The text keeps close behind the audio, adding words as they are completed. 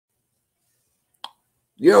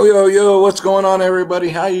Yo, yo, yo, what's going on, everybody?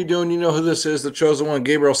 How you doing? You know who this is, the chosen one,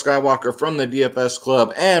 Gabriel Skywalker from the DFS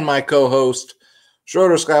Club, and my co-host,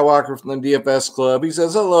 Schroeder Skywalker from the DFS Club. He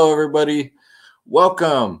says, hello, everybody.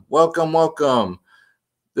 Welcome, welcome, welcome.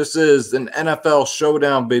 This is an NFL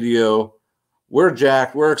Showdown video. We're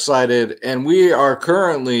jacked, we're excited, and we are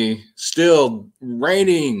currently still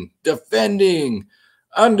reigning, defending,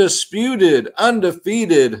 undisputed,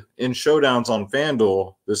 undefeated in showdowns on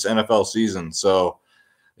FanDuel this NFL season. So,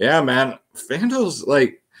 yeah, man, FanDuel's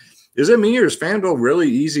like, is it me or is FanDuel really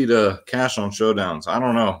easy to cash on showdowns? I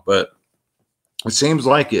don't know, but it seems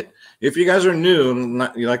like it. If you guys are new,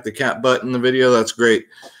 you like the cat butt in the video, that's great.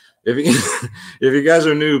 If you guys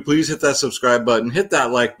are new, please hit that subscribe button, hit that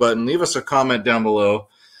like button, leave us a comment down below.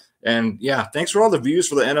 And yeah, thanks for all the views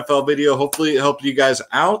for the NFL video. Hopefully it helped you guys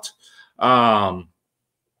out.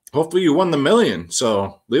 Hopefully you won the million.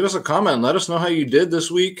 So leave us a comment and let us know how you did this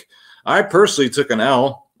week. I personally took an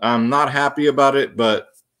L. I'm not happy about it, but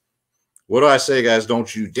what do I say, guys?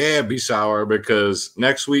 Don't you dare be sour, because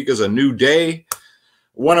next week is a new day.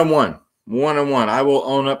 1-1. 1-1. I will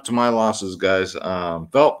own up to my losses, guys.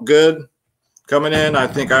 Felt good coming in. I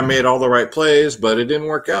think I made all the right plays, but it didn't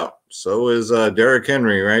work out. So is Derrick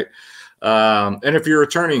Henry, right? And if you're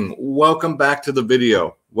returning, welcome back to the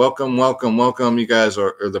video. Welcome, welcome, welcome. You guys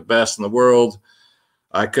are the best in the world.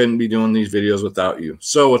 I couldn't be doing these videos without you.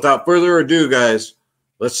 So without further ado, guys,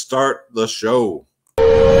 let's start the show.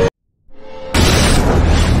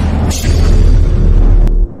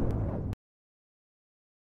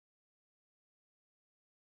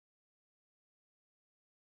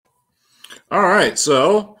 All right,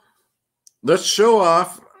 so let's show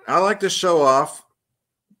off. I like to show off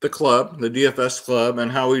the club, the DFS club,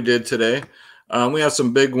 and how we did today. We have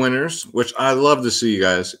some big winners, which I love to see,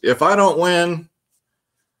 guys. If I don't win,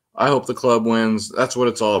 I hope the club wins. That's what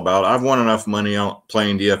it's all about. I've won enough money out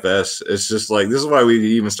playing DFS. It's just like, this is why we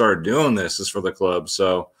even started doing this, is for the club.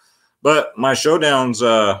 So, but my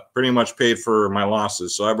showdowns pretty much paid for my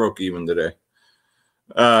losses, so I broke even today.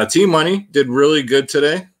 T-Money did really good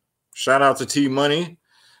today. Shout out to T-Money.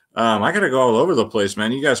 I got to go all over the place,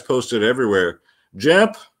 man. You guys posted everywhere.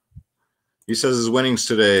 Jemp, he says his winnings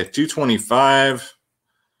today, 225,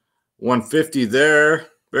 150 there.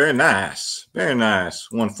 Very nice. Very nice.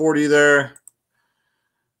 140 there.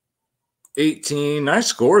 18. Nice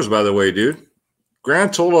scores, by the way, dude.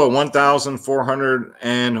 Grand total of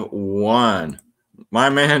 1,401. My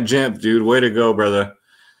man, Jimp, dude. Way to go, brother.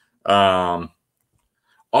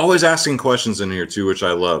 Always asking questions in here, too, which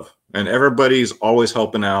I love. And everybody's always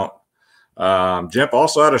helping out. Jimp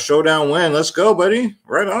also had a showdown win. Let's go, buddy.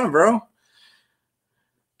 Right on, bro.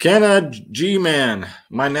 Kenna G-Man,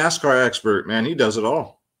 my NASCAR expert, man. He does it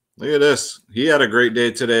all. Look at this. He had a great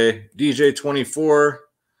day today. DJ 24,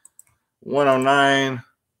 109,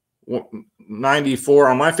 94.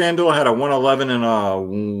 On my FanDuel, I had a 111 and a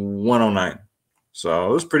 109. So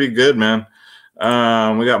it was pretty good, man.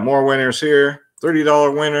 We got more winners here.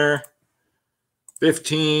 $30 winner.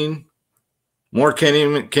 15. More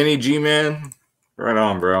Kenny G-Man. Right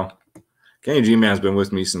on, bro. Kenny G-Man's been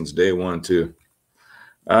with me since day one, too.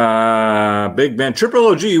 Big Ben. Triple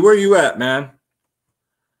OG, where you at, man?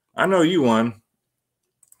 I know you won.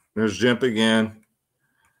 There's Jimp again.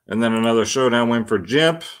 And then another showdown win for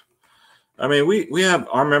Jimp. I mean, we have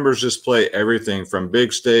our members just play everything from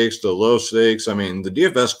big stakes to low stakes. I mean, the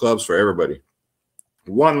DFS club's for everybody.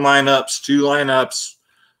 1 lineups, 2 lineups,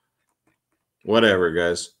 whatever,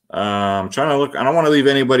 guys. I'm trying to look. I don't want to leave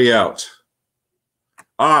anybody out.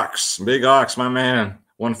 Ox, big Ox, my man.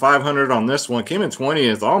 Won 500 on this one. Came in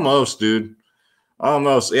 20th. Almost, dude.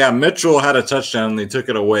 Almost. Yeah, Mitchell had a touchdown and they took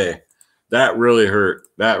it away. That really hurt.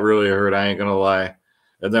 That really hurt. I ain't going to lie.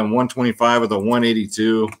 And then 125 with a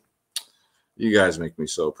 182. You guys make me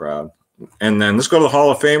so proud. And then let's go to the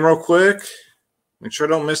Hall of Fame real quick. Make sure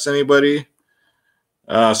I don't miss anybody.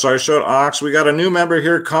 Sorry, showed Ox. We got a new member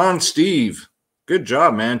here, Con Steve. Good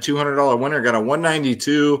job, man. $200 winner. Got a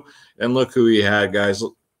 192. And look who he had, guys.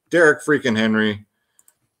 Derrick freaking Henry.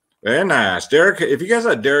 Very nice. Derrick, if you guys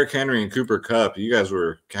had Derrick Henry and Cooper Kupp, you guys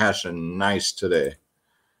were cashing nice today.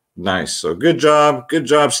 Nice. So good job. Good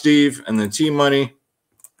job, Steve. And then T-Money.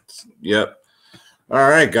 Yep. All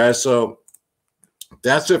right, guys. So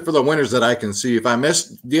that's it for the winners that I can see. If I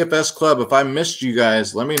missed DFS Club, if I missed you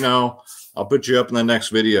guys, let me know. I'll put you up in the next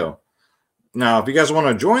video. Now, if you guys want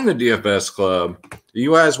to join the DFS Club,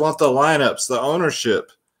 you guys want the lineups, the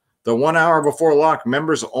ownership, the 1 hour before lock,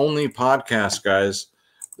 members only podcast, guys.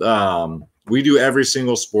 We do every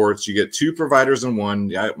single sports. You get 2 providers in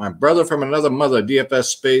one. My brother from another mother, DFS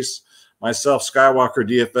Space, myself, Skywalker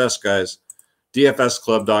DFS, guys.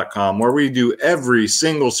 DFSclub.com, where we do every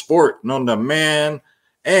single sport known to man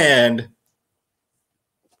and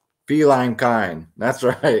feline kind. That's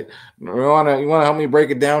right. You want to help me break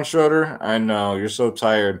it down, Schroeder? I know you're so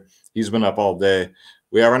tired. He's been up all day.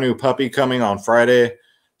 We have our new puppy coming on Friday.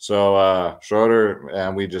 So Schroeder,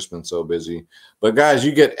 and we've just been so busy. But guys,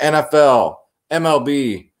 you get NFL,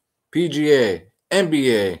 MLB, PGA,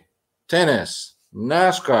 NBA, tennis,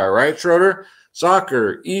 NASCAR, right, Schroeder?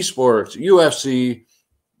 Soccer, esports, UFC.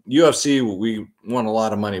 UFC, we won a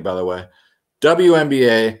lot of money, by the way.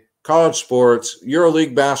 WNBA, college sports,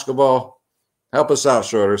 EuroLeague basketball. Help us out,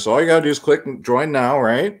 Schroeder. So all you got to do is click join now,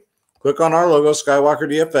 right? Click on our logo, Skywalker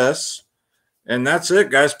DFS. And that's it,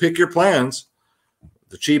 guys. Pick your plans.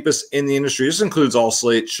 The cheapest in the industry. This includes all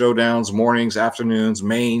slates, showdowns, mornings, afternoons,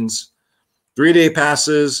 mains, 3-day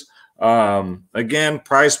passes. Again,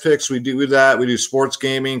 prize picks. We do that. We do sports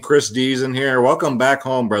gaming. Chris D's in here. Welcome back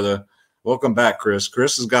home, brother. Welcome back, Chris.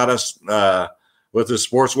 Chris has got us with his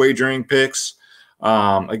sports wagering picks.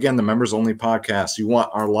 Again, the members only podcast. You want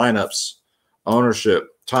our lineups, ownership,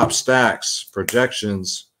 top stacks,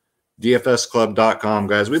 projections, DFSclub.com,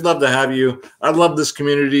 guys. We'd love to have you. I love this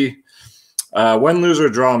community. Win, lose, or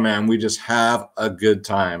draw, man, we just have a good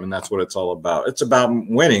time, and that's what it's all about. It's about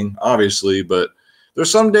winning, obviously, but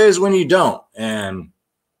there's some days when you don't, and,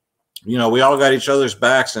 you know, we all got each other's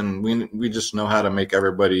backs, and we just know how to make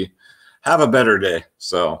everybody have a better day.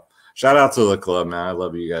 So shout out to the club, man. I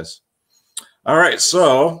love you guys. All right,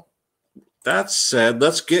 so that said,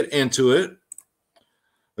 let's get into it.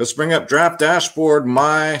 Let's bring up Draft Dashboard,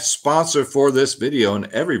 my sponsor for this video and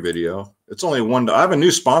every video. It's only one. I have a new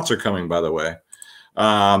sponsor coming, by the way.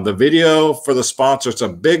 The video for the sponsor, it's a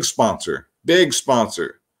big sponsor.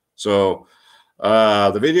 So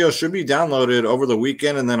the video should be downloaded over the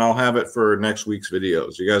weekend, and then I'll have it for next week's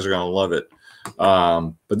videos. You guys are going to love it.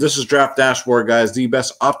 But this is Draft Dashboard, guys, the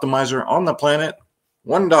best optimizer on the planet.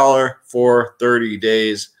 $1 for 30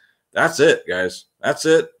 days. That's it, guys. That's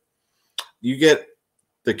it. You get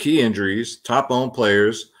the key injuries, top owned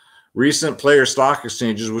players, recent player stock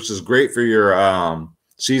exchanges, which is great for your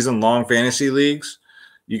season-long fantasy leagues.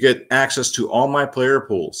 You get access to all my player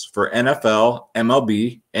pools for NFL,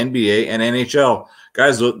 MLB, NBA, and NHL.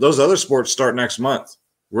 Guys, those other sports start next month.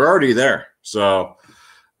 We're already there. So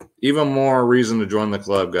even more reason to join the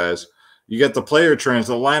club, guys. You get the player trends,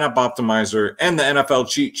 the lineup optimizer, and the NFL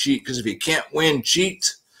cheat sheet, because if you can't win,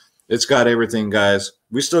 cheat. It's got everything, guys.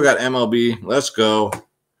 We still got MLB. Let's go.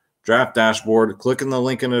 Draft Dashboard. Click in the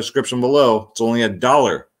link in the description below. It's only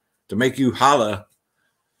 $1 to make you holla.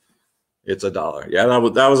 It's $1. Yeah,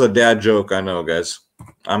 that was a dad joke. I know, guys.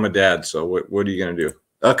 I'm a dad, so what are you going to do?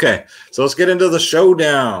 Okay, so let's get into the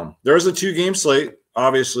showdown. There's a 2-game slate,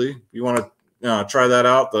 obviously. You want to try that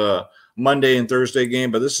out, the Monday and Thursday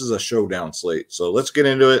game, but this is a showdown slate. So let's get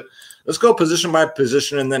into it. Let's go position by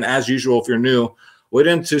position, and then as usual, if you're new, we'll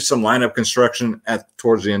get into some lineup construction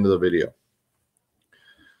towards the end of the video.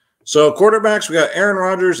 So quarterbacks, we got Aaron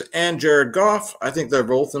Rodgers and Jared Goff. I think they're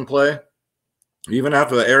both in play. Even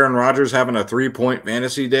after the Aaron Rodgers having a 3-point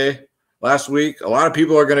fantasy day last week, a lot of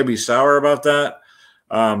people are going to be sour about that,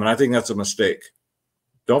 and I think that's a mistake.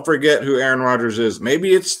 Don't forget who Aaron Rodgers is.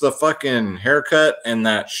 Maybe it's the fucking haircut and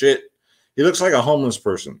that shit. He looks like a homeless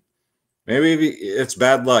person. Maybe it's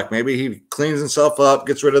bad luck. Maybe he cleans himself up,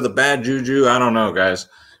 gets rid of the bad juju. I don't know, guys.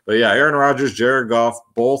 But, yeah, Aaron Rodgers, Jared Goff,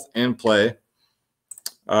 both in play.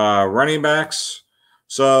 Running backs.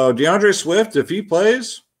 So, DeAndre Swift, if he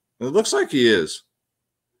plays, it looks like he is.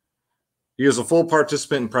 He is a full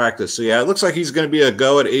participant in practice. So, yeah, it looks like he's going to be a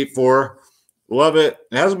go at 8-4. Love it.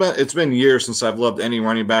 It's been years since I've loved any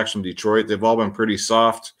running backs from Detroit. They've all been pretty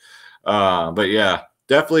soft. But, yeah,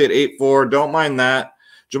 definitely at 8-4. Don't mind that.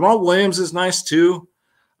 Jamal Williams is nice too.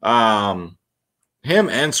 Him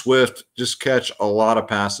and Swift just catch a lot of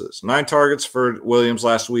passes. 9 targets for Williams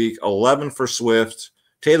last week, 11 for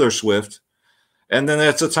Taylor Swift. And then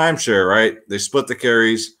it's a timeshare, right? They split the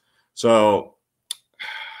carries. So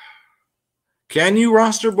can you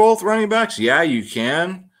roster both running backs? Yeah, you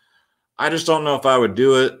can. I just don't know if I would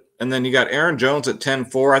do it. And then you got Aaron Jones at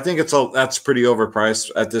 10-4. I think that's pretty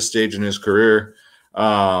overpriced at this stage in his career.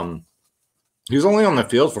 He's only on the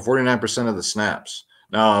field for 49% of the snaps.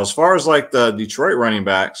 Now, as far as like the Detroit running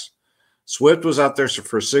backs, Swift was out there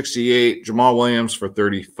for 68, Jamal Williams for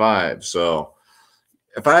 35. So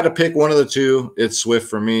if I had to pick one of the two, it's Swift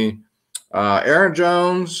for me. Aaron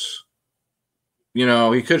Jones, you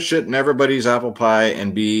know, he could shit in everybody's apple pie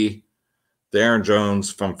and be the Aaron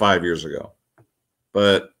Jones from 5 years ago.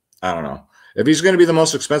 But I don't know. If he's going to be the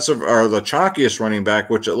most expensive or the chalkiest running back,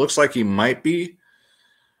 which it looks like he might be,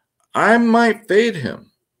 I might fade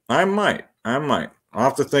him. I might. I might. I'll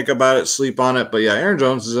have to think about it, sleep on it. But yeah, Aaron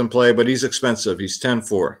Jones is in play, but he's expensive. He's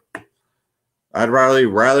 10-4. I'd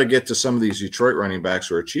rather get to some of these Detroit running backs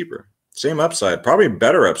who are cheaper. Same upside, probably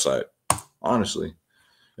better upside, honestly.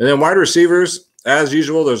 And then wide receivers, as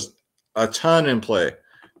usual, there's a ton in play.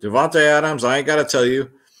 Devontae Adams, I ain't got to tell you,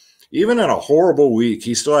 even in a horrible week,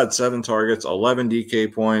 he still had 7 targets, 11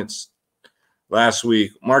 DK points last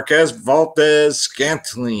week. Marquez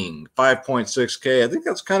Valdes-Scantling, 5.6K. I think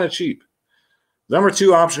that's kind of cheap. Number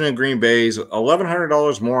 2 option in Green Bay is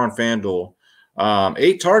 $1,100 more on FanDuel.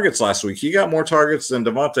 8 targets last week. He got more targets than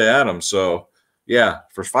Devontae Adams. So, yeah,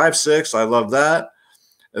 for 5.6, I love that.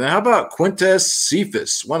 And then how about Quintez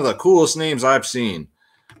Cephas, one of the coolest names I've seen.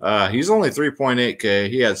 He's only 3.8K.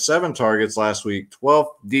 He had 7 targets last week, 12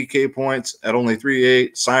 DK points at only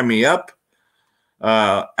 3.8. Sign me up.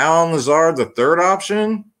 Alan Lazard, the third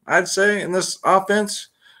option, I'd say, in this offense.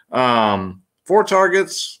 4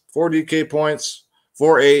 targets, 4 DK points,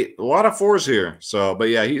 4.8. A lot of 4s here. So, but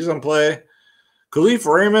yeah, he's in play.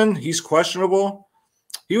 Khalif Raymond, he's questionable.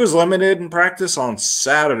 He was limited in practice on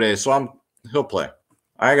Saturday, so he'll play.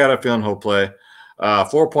 I got a feeling he'll play.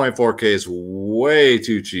 4.4K is way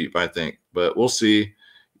too cheap, I think, but we'll see.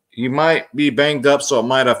 He might be banged up, so it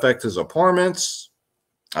might affect his performance.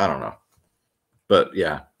 I don't know. But,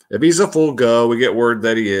 yeah, if he's a full go, we get word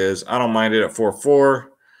that he is. I don't mind it at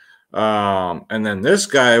 4.4. And then this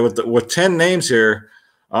guy with 10 names here,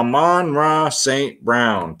 Amon-Ra St.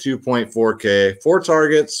 Brown, 2.4K. 4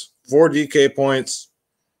 targets, 4 DK points.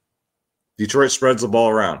 Detroit spreads the ball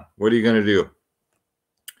around. What are you going to do?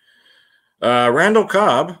 Randall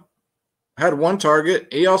Cobb had 1 target.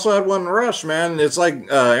 He also had 1 rush, man. It's like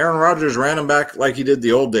Aaron Rodgers ran him back like he did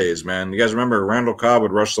the old days, man. You guys remember Randall Cobb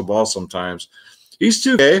would rush the ball sometimes. He's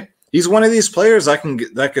 2K. He's one of these players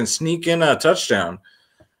that can sneak in a touchdown.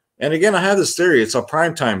 And again, I have this theory. It's a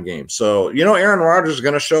primetime game. So, Aaron Rodgers is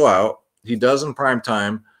going to show out. He does in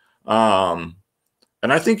primetime.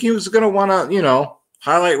 And I think he was going to want to,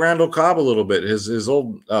 highlight Randall Cobb a little bit, his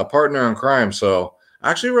old partner in crime. So, I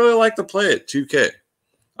actually really like to play it, 2K.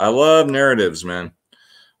 I love narratives, man.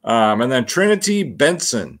 And then Trinity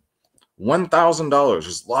Benson, $1,000.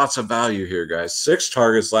 There's lots of value here, guys. 6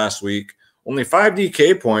 targets last week. Only 5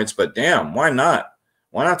 DK points, but damn, why not?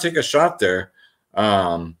 Why not take a shot there?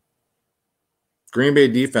 Green Bay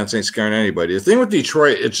defense ain't scaring anybody. The thing with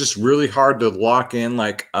Detroit, it's just really hard to lock in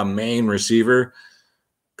like a main receiver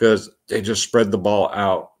because they just spread the ball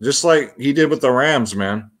out. Just like he did with the Rams,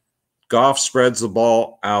 man. Goff spreads the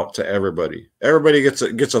ball out to everybody. Everybody gets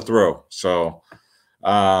a throw. So,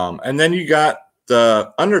 and then you got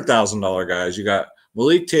the under $1,000 guys. You got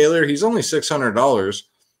Malik Taylor. He's only $600.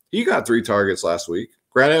 He got 3 targets last week.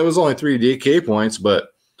 Granted, it was only 3 DK points, but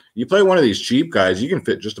you play one of these cheap guys, you can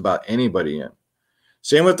fit just about anybody in.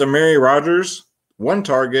 Same with Amari Rodgers. 1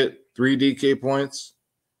 target, 3 DK points.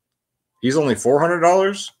 He's only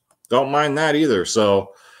 $400. Don't mind that either.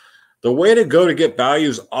 So, the way to go to get value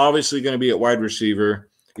is obviously going to be at wide receiver.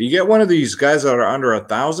 You get one of these guys that are under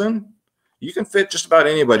 1,000, you can fit just about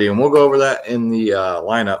anybody, and we'll go over that in the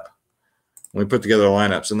lineup when we put together the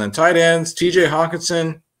lineups. And then tight ends, TJ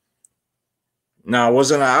Hawkinson. Now, was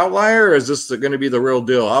it an outlier, or is this going to be the real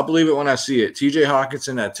deal? I'll believe it when I see it. TJ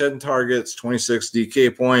Hawkinson had 10 targets, 26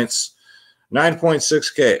 DK points,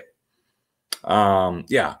 9.6K.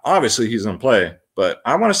 Yeah, obviously he's in play. But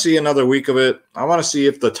I want to see another week of it. I want to see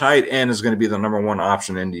if the tight end is going to be the number 1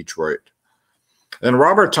 option in Detroit. And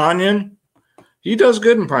Robert Tonyan, he does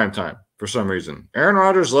good in primetime for some reason. Aaron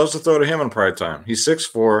Rodgers loves to throw to him in primetime. He's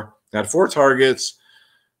 6'4", had 4 targets,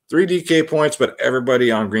 3 DK points, but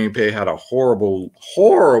everybody on Green Bay had a horrible,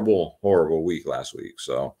 horrible, horrible week last week.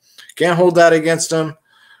 So can't hold that against him.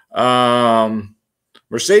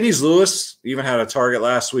 Mercedes Lewis even had a target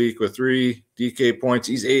last week with 3 DK points.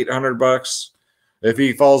 He's $800. If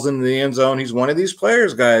he falls into the end zone, he's one of these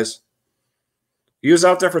players, guys. He was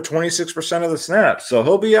out there for 26% of the snaps, so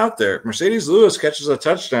he'll be out there. Mercedes Lewis catches a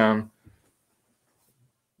touchdown.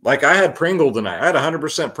 Like I had Pringle tonight. I had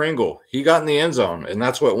 100% Pringle. He got in the end zone, and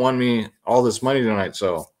that's what won me all this money tonight.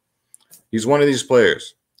 So he's one of these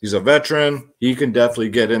players. He's a veteran. He can definitely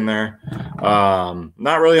get in there.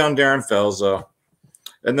 Not really on Darren Fells, though.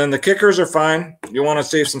 And then the kickers are fine. You want to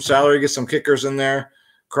save some salary, get some kickers in there.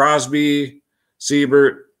 Crosby,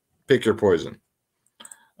 Siebert, pick your poison.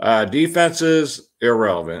 Defenses,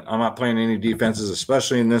 irrelevant. I'm not playing any defenses,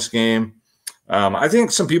 especially in this game. I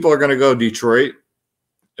think some people are going to go Detroit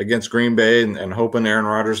against Green Bay and hoping Aaron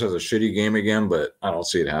Rodgers has a shitty game again, but I don't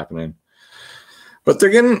see it happening. But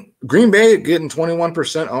Green Bay getting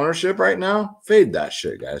 21% ownership right now. Fade that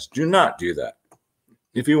shit, guys. Do not do that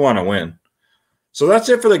if you want to win. So that's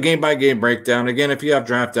it for the game-by-game breakdown. Again, if you have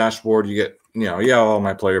Draft Dashboard, you get, you have all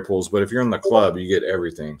my player pools. But if you're in the club, you get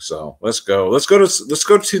everything. So let's go. Let's go to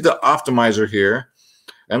the optimizer here,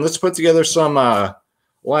 and let's put together some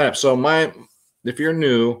lineup. So if you're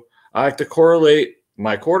new, I like to correlate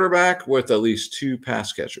my quarterback with at least 2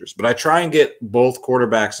 pass catchers. But I try and get both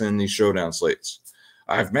quarterbacks in these showdown slates.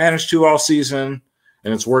 I've managed to all season,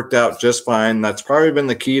 and it's worked out just fine. That's probably been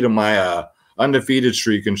the key to my undefeated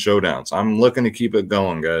streak in showdowns. I'm looking to keep it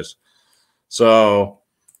going, guys. So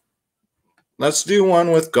let's do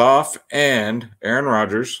one with Goff and Aaron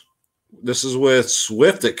Rodgers. This is with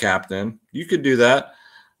Swift at captain. You could do that.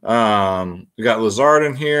 We got Lazard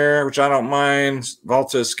in here, which I don't mind.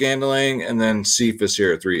 Valta Scandling, and then Cephas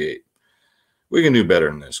here at 3-8. We can do better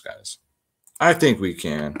than this, guys. I think we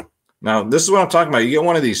can. Now, this is what I'm talking about. You get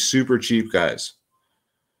one of these super cheap guys.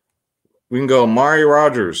 We can go Amari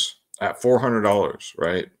Rodgers at $400,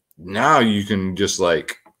 right? Now you can just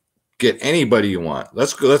like get anybody you want.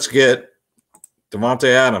 Let's get Devontae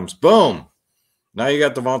Adams. Boom. Now you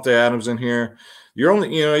got Devontae Adams in here. You're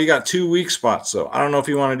only, you got 2 weak spots, so I don't know if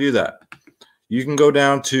you want to do that. You can go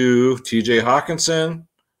down to TJ Hawkinson,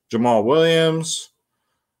 Jamal Williams,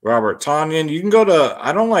 Robert Tonyan. You can go to,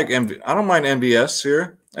 I don't mind MVS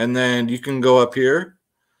here, and then you can go up here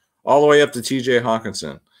all the way up to TJ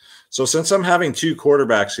Hawkinson. So since I'm having 2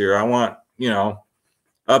 quarterbacks here, I want,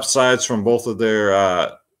 upsides from both of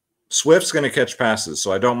their Swift's going to catch passes,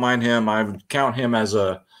 so I don't mind him. I would count him as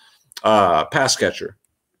a pass catcher.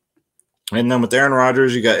 And then with Aaron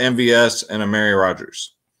Rodgers, you got MVS and Amari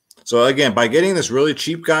Rodgers. So again, by getting this really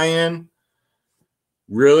cheap guy in,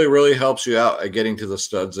 really, really helps you out at getting to the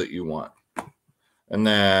studs that you want. And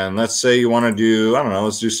then let's say you want to do, I don't know,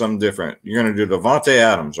 let's do something different. You're going to do Devontae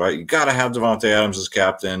Adams, right? You got to have Devontae Adams as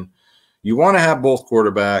captain. You want to have both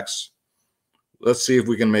quarterbacks. Let's see if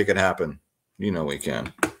we can make it happen. We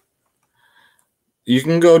can. You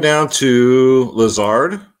can go down to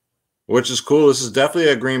Lazard, which is cool. This is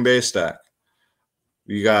definitely a Green Bay stack.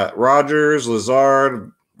 You got Rodgers,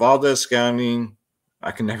 Lazard, Valdez Scouting.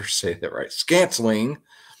 I can never say that right. Scantling,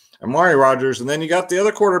 Amari Rodgers, and then you got the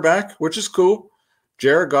other quarterback, which is cool.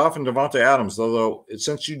 Jared Goff and Devontae Adams. Although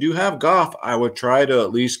since you do have Goff, I would try to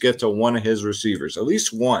at least get to one of his receivers, at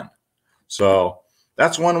least one. So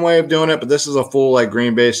that's one way of doing it. But this is a full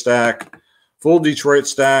Green Bay stack, full Detroit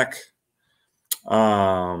stack.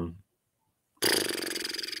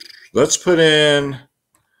 Let's put in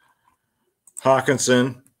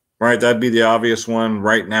Hawkinson, right? That'd be the obvious one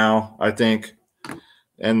right now, I think.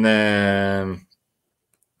 And then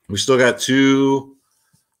we still got 2.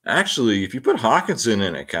 Actually, if you put Hawkinson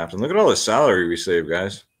in at captain, look at all the salary we saved,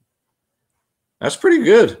 guys. That's pretty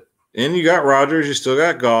good. And you got Rodgers. You still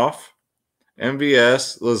got Goff,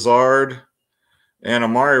 MVS, Lazard, and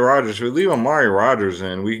Amari Rodgers. If we leave Amari Rodgers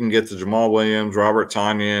in, we can get to Jamal Williams, Robert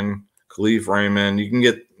Tonyan, Khalif Raymond. You can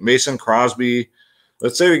get Mason Crosby.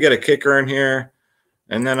 Let's say we get a kicker in here.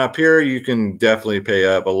 And then up here, you can definitely pay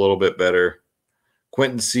up a little bit better.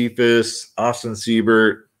 Quentin Cephas, Austin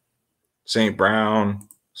Siebert, St. Brown.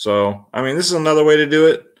 So, this is another way to do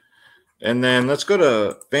it. And then let's go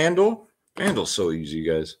to FanDuel. FanDuel's so easy,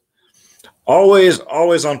 guys. Always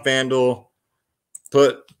on FanDuel,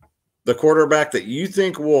 put the quarterback that you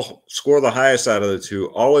think will score the highest out of the 2.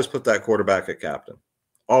 Always put that quarterback at captain.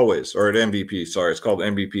 Always. Or at MVP. Sorry, it's called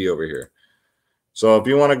MVP over here. So if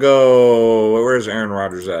you want to go, where's Aaron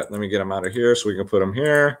Rodgers at? Let me get him out of here so we can put him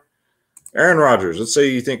here. Aaron Rodgers. Let's say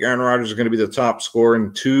you think Aaron Rodgers is going to be the top scorer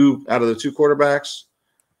in 2 out of the 2 quarterbacks.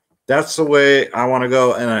 That's the way I want to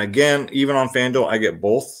go. And again, even on FanDuel, I get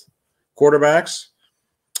both quarterbacks.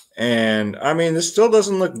 And, this still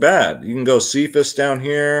doesn't look bad. You can go Cephas down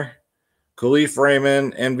here, Khalif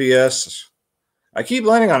Raymond, MVS. I keep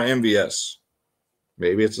landing on MVS.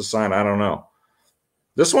 Maybe it's a sign. I don't know.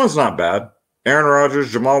 This one's not bad. Aaron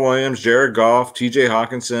Rodgers, Jamal Williams, Jared Goff, TJ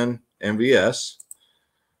Hawkinson, MVS.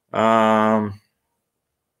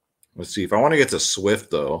 Let's see. If I want to get to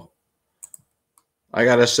Swift, though, I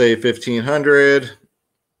got to say 1,500.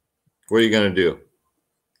 What are you going to do?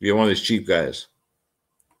 You get one of these cheap guys.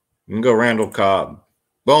 You can go Randall Cobb.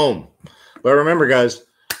 Boom. But remember, guys,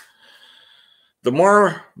 the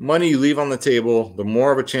more money you leave on the table, the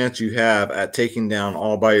more of a chance you have at taking down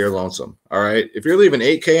all by your lonesome. All right. If you're leaving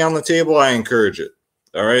 8K on the table, I encourage it.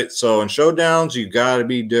 All right. So in showdowns, you got to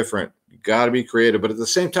be different. You got to be creative. But at the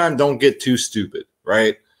same time, don't get too stupid.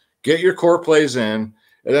 Right. Get your core plays in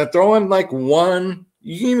and then throw in one.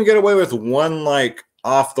 You can even get away with one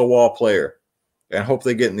off the wall player and hope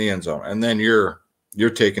they get in the end zone. And then you're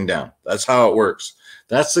taken down. That's how it works.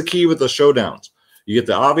 That's the key with the showdowns. You get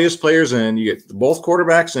the obvious players in, you get both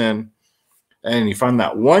quarterbacks in, and you find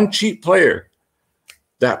that one cheap player,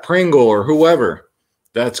 that Pringle or whoever,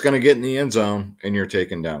 that's going to get in the end zone, and you're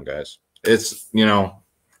taken down, guys. It's,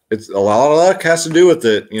 it's a lot of luck has to do with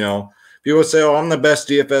it. People say, oh, I'm the best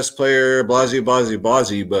DFS player, blasey, blasey,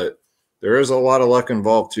 blasey, but there is a lot of luck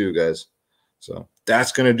involved too, guys. So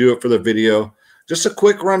that's going to do it for the video. Just a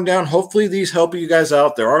quick rundown. Hopefully these help you guys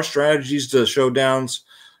out. There are strategies to showdowns.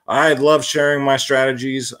 I love sharing my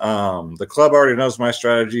strategies. The club already knows my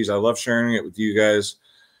strategies. I love sharing it with you guys.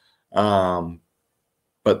 But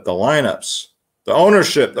the lineups, the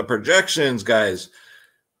ownership, the projections, guys,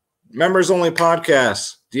 members only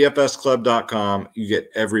podcasts, dfsclub.com. You get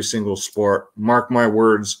every single sport. Mark my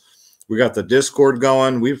words. We got the Discord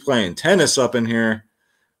going. We're playing tennis up in here.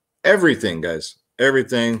 Everything, guys.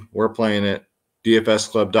 Everything. We're playing it.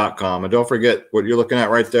 dfsclub.com. And don't forget, what you're looking at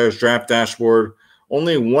right there is Draft Dashboard.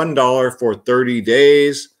 Only $1 for 30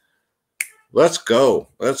 days. Let's go.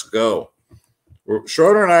 Let's go.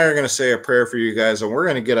 Schroeder and I are going to say a prayer for you guys, and we're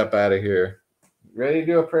going to get up out of here. Ready to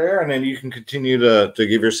do a prayer? And then you can continue to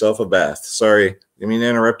give yourself a bath. Sorry. I mean,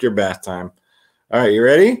 interrupt your bath time. All right, you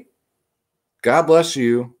ready? God bless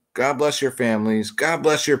you. God bless your families. God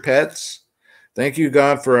bless your pets. Thank you,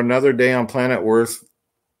 God, for another day on planet Earth.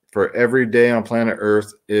 For every day on planet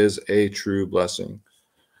Earth is a true blessing.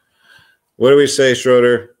 What do we say,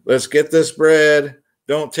 Schroeder? Let's get this bread.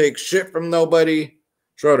 Don't take shit from nobody.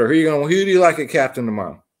 Schroeder, who do you like at captain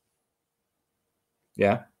tomorrow?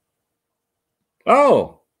 Yeah.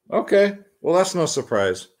 Oh, okay. Well, that's no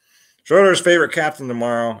surprise. Schroeder's favorite captain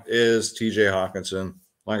tomorrow is TJ Hawkinson.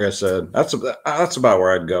 Like I said, that's about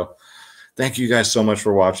where I'd go. Thank you guys so much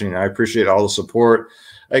for watching. I appreciate all the support.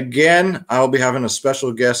 Again, I'll be having a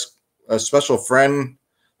special guest coming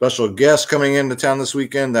into town this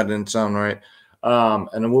weekend. That didn't sound right. And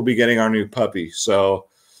then we'll be getting our new puppy. So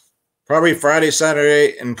probably Friday,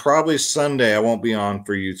 Saturday, and probably Sunday I won't be on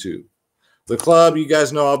for YouTube. The club, you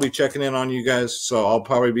guys know I'll be checking in on you guys. So I'll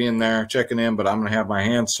probably be in there checking in, but I'm going to have my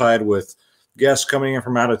hands tied with guests coming in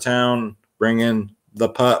from out of town, bring in the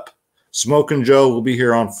pup. Smoking Joe will be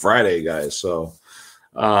here on Friday, guys. So,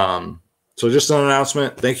 just an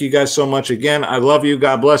announcement. Thank you guys so much again. I love you.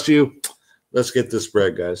 God bless you. Let's get this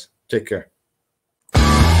bread, guys. Take care.